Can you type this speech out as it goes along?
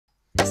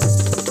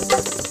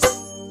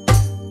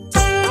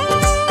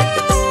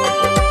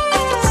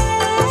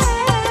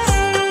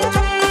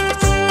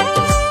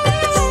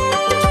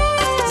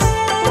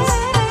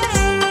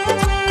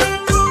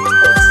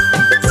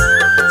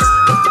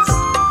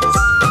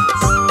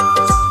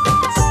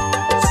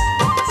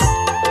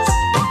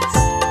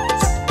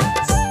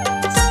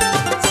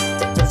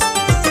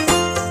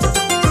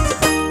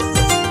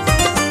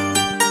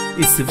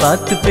इस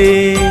बात पे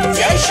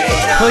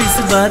हो, इस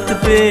बात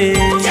पे,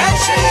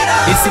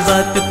 इस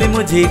बात पे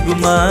मुझे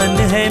गुमान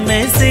है,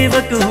 मैं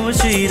सेवक हूँ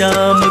श्री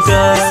राम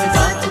का। इस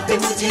बात पे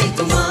मुझे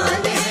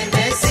गुमान है,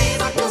 मैं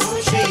सेवक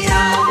हूँ श्री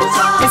राम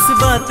का। इस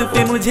बात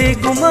पे मुझे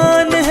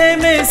गुमान है,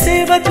 मैं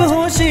सेवक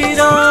हूँ श्री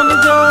राम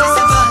का।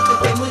 इस बात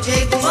पे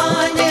मुझे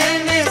गुमान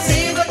है, मैं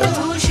सेवक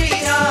हूँ श्री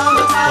राम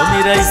का। और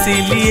मेरा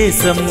इसीलिए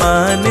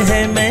सम्मान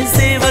है, मैं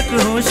सेवक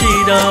हूँ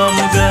श्री राम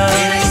का।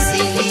 मेरा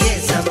इसीलिए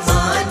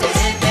सम्मान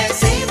है, मैं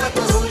सेवक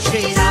हूँ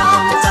श्री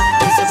राम का।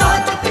 इस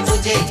बात पे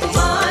मुझे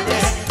गुमान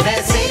है,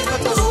 मैं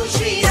सेवक हूँ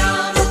श्री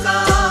राम का।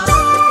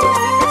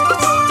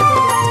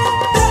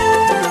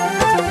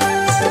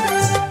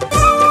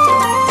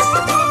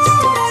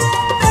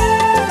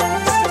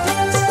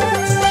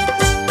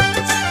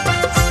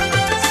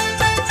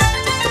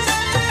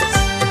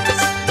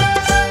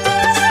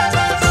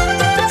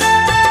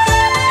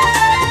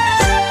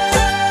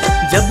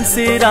 जब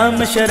से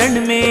राम शरण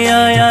में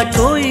आया,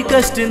 कोई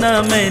कष्ट ना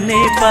मैंने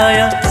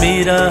पाया।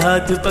 मेरा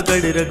हाथ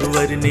पकड़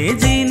रघुवर ने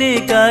जीने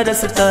का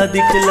रास्ता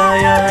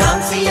दिखलाया।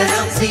 राम सिया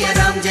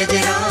राम जय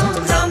जय राम,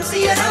 राम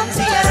सिया राम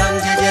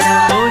जय जय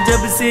राम। ओ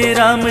जब से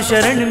राम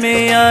शरण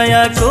में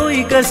आया,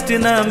 कोई कष्ट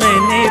ना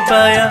मैंने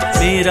पाया।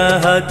 मेरा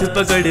हाथ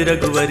पकड़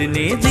रघुवर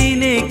ने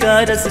जीने का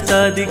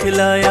रास्ता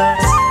दिखलाया।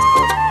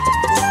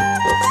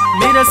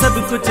 मेरा सब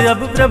कुछ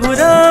अब प्रभु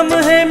राम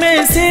है,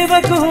 मैं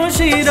सेवक हूँ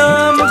श्री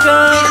राम का।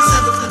 मेरा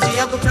सब कुछ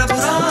अब प्रभु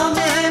राम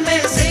है,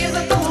 मैं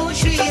सेवक हूँ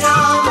श्री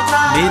राम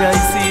का। मेरा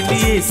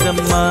इसीलिए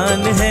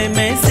सम्मान है,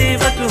 मैं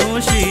सेवक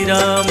हूँ श्री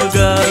राम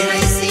का। मेरा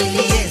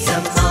इसीलिए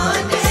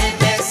सम्मान है,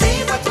 मैं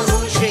सेवक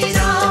हूँ श्री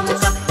राम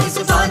का। इस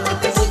बात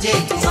पे मुझे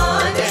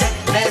गुमान है,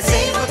 मैं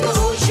सेवक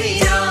हूँ श्री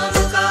राम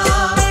का।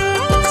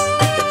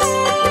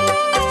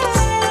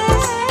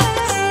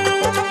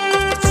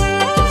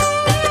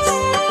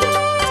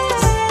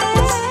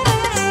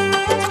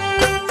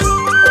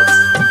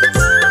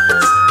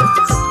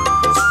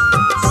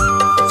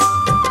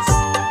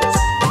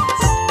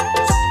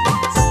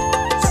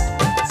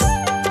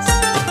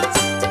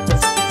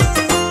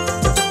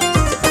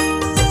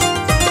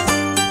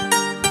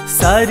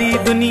 सारी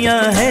दुनिया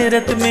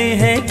हैरत में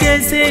है,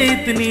 कैसे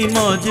इतनी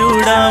मौज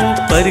उड़ाऊं।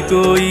 पर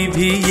कोई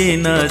भी ये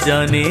ना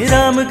जाने,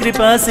 राम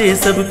कृपा से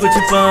सब कुछ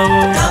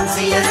पाऊं। राम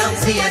सिया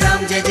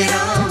राम जय जय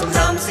राम,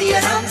 राम सिया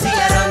राम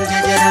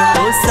जय जय राम।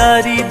 ओ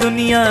सारी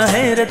दुनिया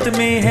हैरत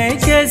में है,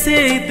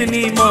 कैसे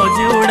इतनी मौज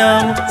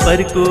उड़ाऊं।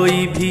 पर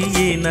कोई भी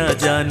ये ना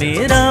जाने,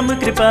 राम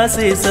कृपा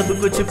से सब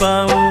कुछ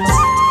पाऊं।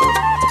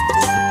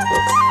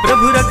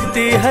 प्रभु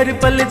रखते हर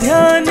पल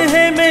ध्यान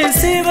है, मैं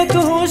सेवक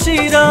हूँ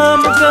श्री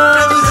राम का।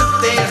 प्रभु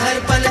रखते हर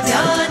पल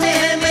ध्यान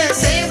है, मैं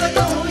सेवक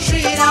हूँ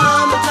श्री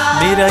राम का।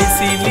 मेरा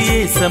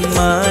इसीलिए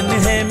सम्मान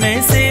है,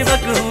 मैं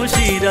सेवक हूँ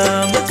श्री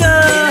राम का।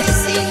 मेरा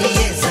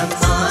इसीलिए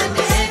सम्मान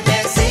है,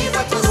 मैं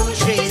सेवक हूँ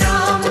श्री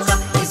राम का।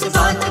 इस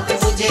बात पे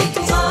मुझे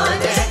गुमान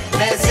है,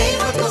 मैं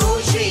सेवक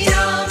हूँ श्री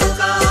राम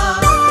का।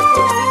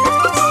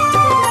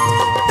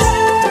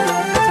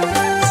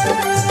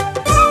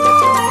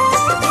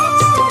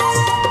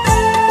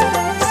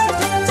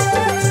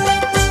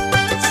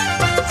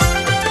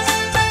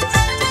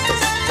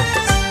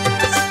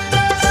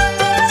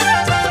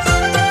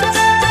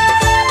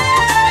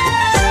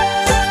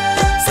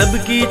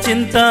 सबकी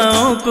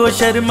चिंताओं को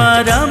शर्मा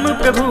राम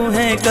प्रभु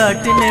हैं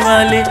काटने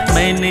वाले।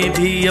 मैंने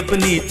भी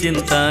अपनी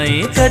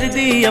चिंताएं कर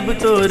दी अब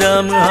तो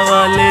राम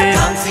हवाले।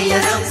 राम सिया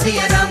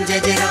राम जय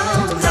जय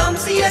राम, राम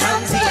सिया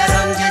राम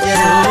जय जय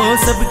राम। ओ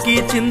सबकी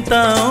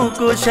चिंताओं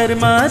को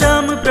शर्मा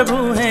राम प्रभु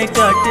हैं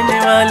काटने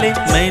वाले।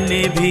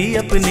 मैंने भी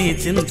अपनी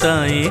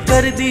चिंताएं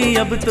कर दी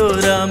अब तो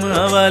राम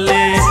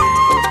हवाले।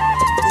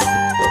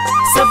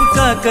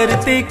 सबका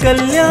करते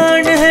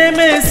कल्याण है,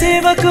 मैं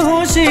सेवक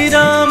हूँ श्री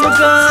राम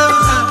का।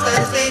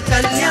 करते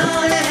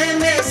कल्याण है,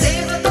 मैं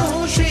सेवक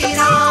हूँ श्री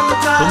राम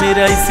का।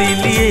 मेरा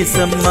इसीलिए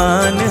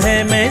सम्मान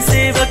है, मैं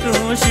सेवक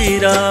हूँ श्री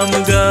राम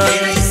का।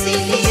 मेरा